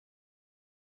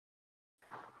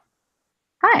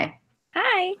Hi.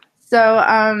 Hi. So,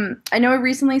 I know we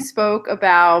recently spoke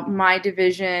about my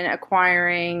division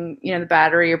acquiring, the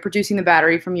battery or producing the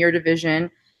battery from your division.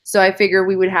 So I figure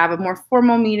we would have a more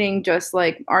formal meeting, just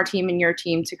like our team and your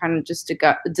team, to kind of just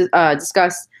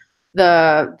discuss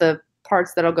the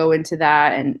parts that'll go into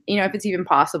that, and if it's even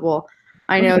possible.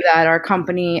 I know that our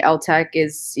company El-Tek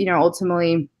is,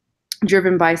 ultimately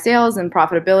driven by sales and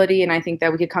profitability, and I think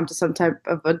that we could come to some type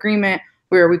of agreement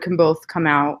where we can both come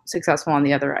out successful on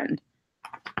the other end.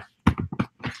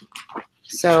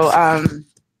 So, I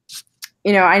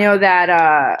know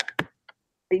that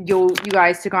you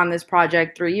guys took on this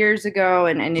project 3 years ago,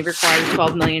 and it required a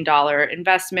 $12 million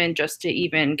investment just to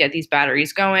even get these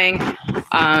batteries going.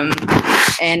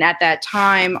 And at that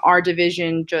time, our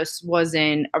division just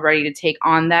wasn't ready to take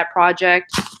on that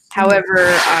project.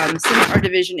 However, since our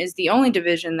division is the only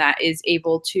division that is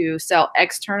able to sell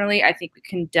externally, I think we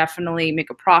can definitely make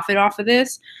a profit off of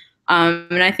this.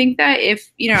 And I think that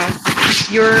if your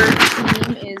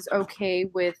team is okay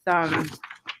with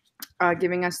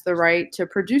giving us the right to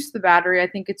produce the battery, I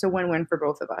think it's a win-win for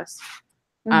both of us.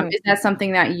 Is that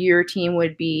something that your team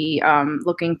would be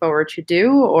looking forward to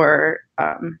do, or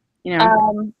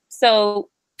So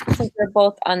since we're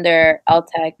both under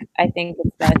El-Tek, I think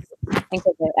it's best to think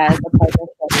of it as a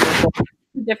partnership. We're both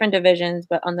two different divisions,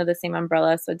 but under the same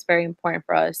umbrella. So it's very important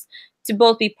for us to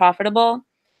both be profitable.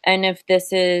 And if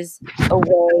this is a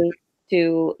way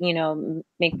to,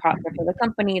 make profit for the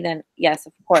company, then yes,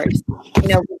 of course.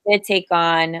 We did take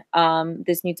on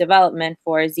this new development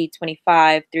for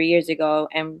Z25 3 years ago,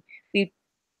 and we,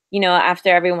 after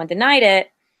everyone denied it,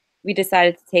 we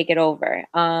decided to take it over.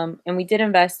 And we did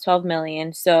invest 12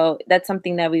 million. So that's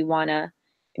something that we want to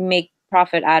make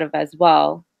profit out of as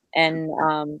well. And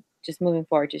just moving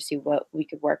forward to see what we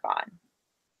could work on.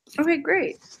 Okay,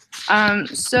 great.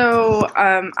 So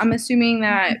I'm assuming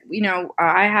that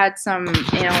I had some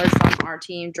analysts on our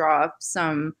team draw up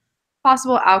some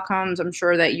possible outcomes. I'm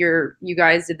sure that you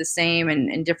guys did the same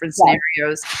in different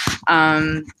scenarios.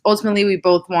 Ultimately, we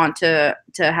both want to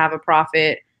have a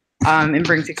profit and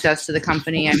bring success to the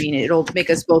company. I mean, it'll make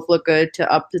us both look good to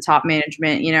up the top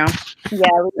management. Yeah, we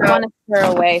want to steer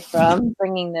away from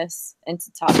bringing this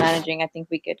into top managing. I think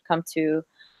we could come to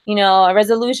a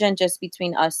resolution just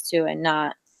between us two and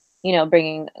not,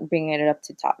 bringing it up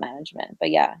to top management. But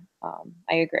yeah,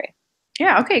 I agree.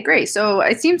 Yeah. Okay. Great. So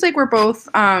it seems like we're both,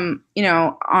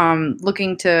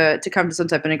 looking to come to some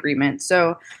type of agreement.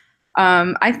 So,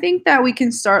 I think that we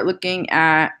can start looking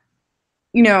at,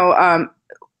 you know, um,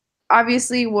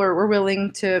 obviously we're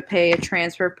willing to pay a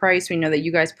transfer price. We know that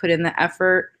you guys put in the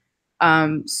effort.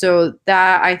 So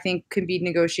that I think could be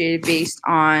negotiated based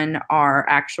on our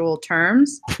actual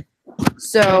terms.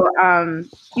 So,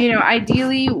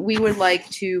 ideally, we would like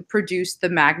to produce the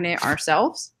magnet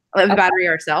ourselves, the battery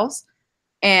ourselves.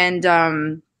 And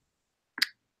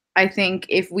I think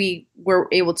if we were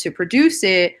able to produce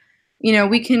it,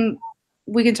 we can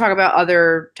talk about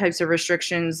other types of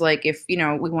restrictions, like if we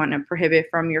want to prohibit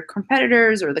from your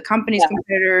competitors or the company's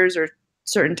competitors or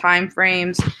certain time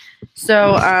frames.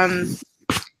 So,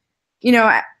 you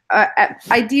know,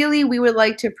 ideally, we would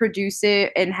like to produce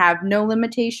it and have no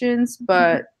limitations,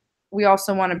 but we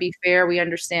also want to be fair. We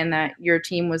understand that your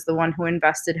team was the one who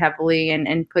invested heavily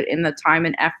and put in the time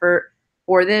and effort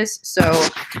for this. So,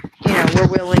 we're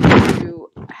willing to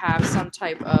have some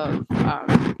type of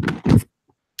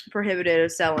prohibited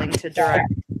selling to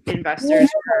direct investors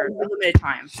for a limited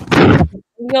time.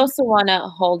 We also want to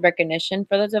hold recognition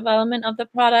for the development of the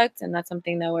product, and that's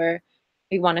something that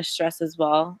we want to stress as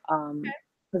well,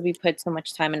 because we put so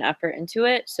much time and effort into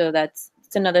it. So it's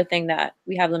another thing that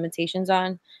we have limitations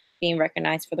on, being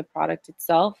recognized for the product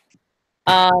itself.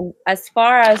 As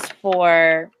far as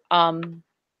for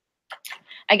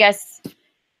I guess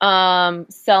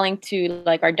selling to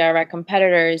like our direct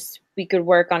competitors, we could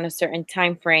work on a certain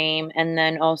time frame, and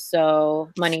then also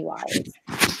money wise,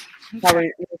 how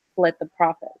we split the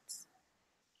profits.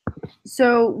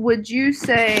 So, would you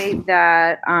say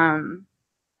that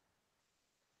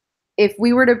if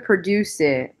we were to produce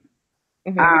it,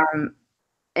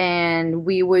 and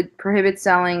we would prohibit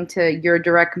selling to your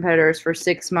direct competitors for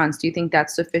 6 months, do you think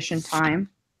that's sufficient time?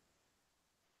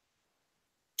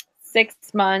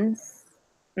 6 months.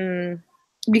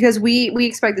 Because we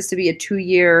expect this to be a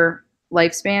 2-year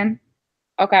lifespan.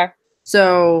 Okay.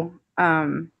 So, I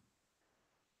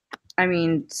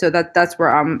mean, so that's where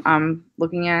I'm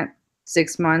looking at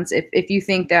 6 months. If you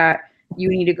think that you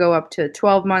need to go up to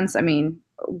 12 months, I mean,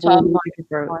 12 months is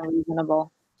more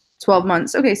reasonable. 12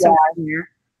 months. Okay, so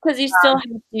because you still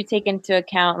have to take into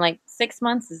account like 6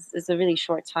 months is a really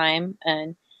short time,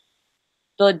 and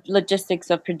the logistics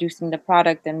of producing the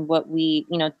product and what we,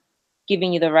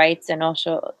 giving you the rights and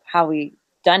also how we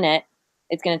done it,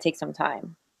 it's going to take some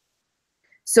time.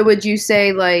 So would you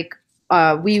say like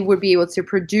we would be able to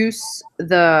produce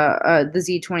the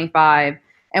Z25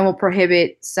 and will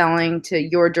prohibit selling to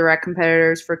your direct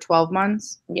competitors for 12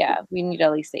 months? Yeah, we need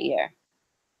at least a year.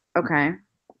 Okay.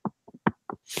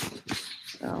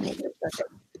 So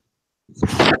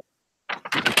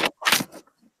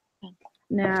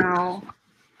now,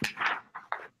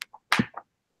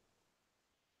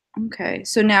 okay.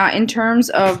 So now in terms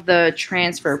of the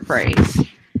transfer price,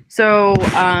 so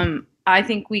I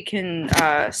think we can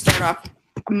start off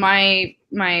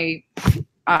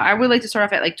I would like to start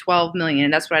off at like 12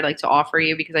 million. That's what I'd like to offer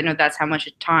you because I know that's how much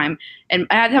time and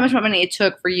how much money it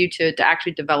took for you to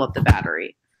actually develop the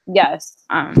battery. Yes.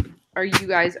 Are you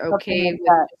guys okay Something like with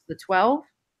that. just the 12?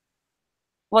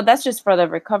 Well, that's just for the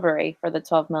recovery for the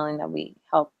 12 million that we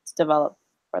helped develop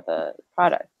for the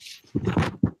product.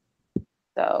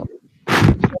 So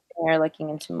we're looking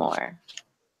into more.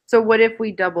 So what if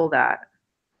we double that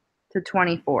to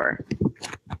 24?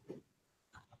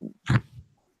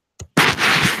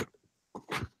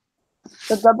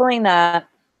 So doubling that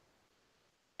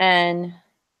and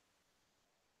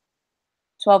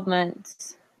 12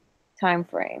 months time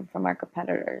frame from our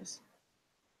competitors.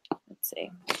 Let's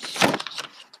see.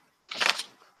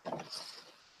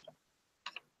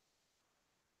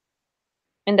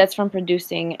 And that's from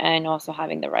producing and also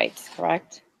having the rights,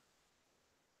 correct?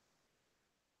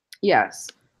 Yes.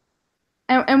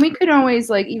 And we could always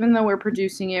like even though we're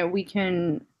producing it, we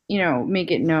can,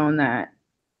 make it known that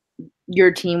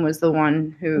your team was the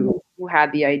one who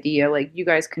had the idea. Like you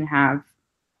guys can have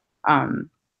um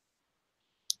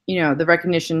the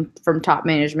recognition from top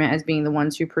management as being the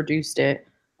ones who produced it.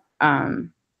 But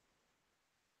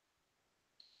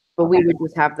we would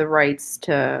just have the rights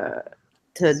to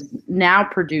now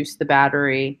produce the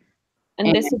battery And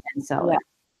and, this is, and sell yeah. it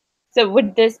So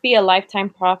would this be a lifetime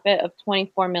profit of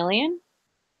 24 million?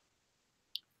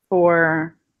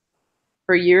 for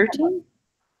your team.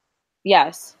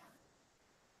 Yes.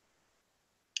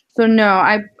 So no,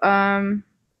 I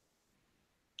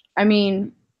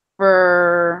mean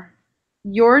for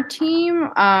your team,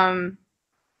 I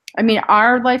mean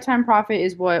our lifetime profit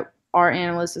is what our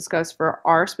analysts discuss for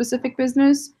our specific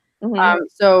business. Mm-hmm.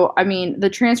 So I mean the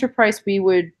transfer price we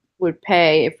would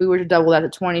pay if we were to double that to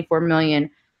 24 million.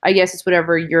 I guess it's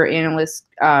whatever your analyst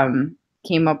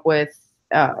came up with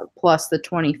plus the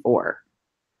 24.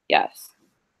 Yes.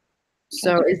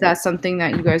 So is that something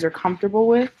that you guys are comfortable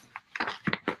with?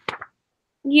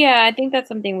 Yeah, I think that's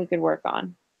something we could work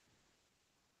on.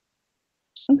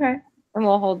 Okay. And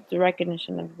we'll hold the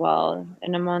recognition as well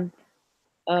in a month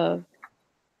of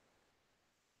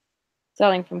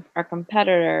selling from our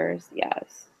competitors.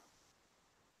 Yes.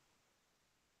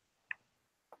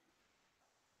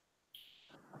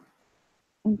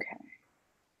 Okay.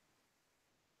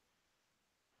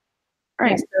 All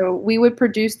right. So we would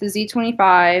produce the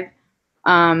Z25.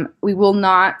 We will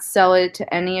not sell it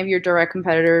to any of your direct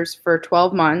competitors for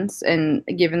 12 months. And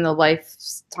given the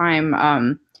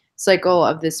lifetime cycle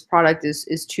of this product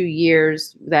is 2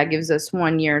 years, that gives us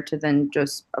 1 year to then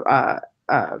just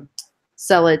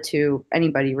sell it to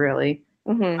anybody really.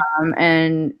 Mm-hmm.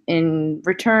 And in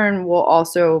return, we'll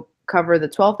also cover the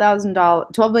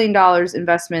 $12 million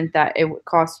investment that it would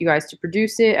cost you guys to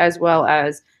produce it, as well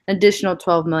as an additional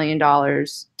 $12 million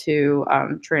to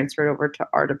transfer it over to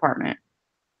our department.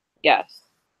 Yes.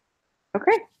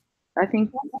 Okay, I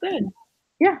think That's good.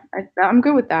 yeah, I'm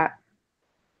good with that.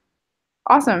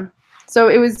 Awesome. So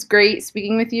it was great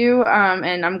speaking with you,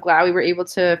 and I'm glad we were able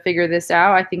to figure this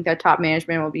out. I think that top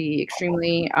management will be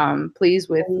extremely pleased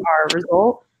with our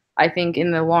result. I think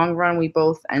in the long run, we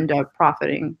both end up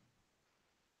profiting.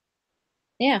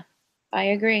 Yeah, I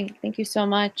agree. Thank you so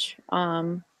much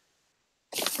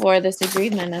for this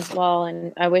agreement as well.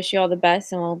 And I wish you all the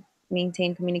best and we'll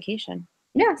maintain communication.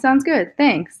 Yeah, sounds good.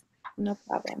 Thanks. No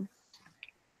problem.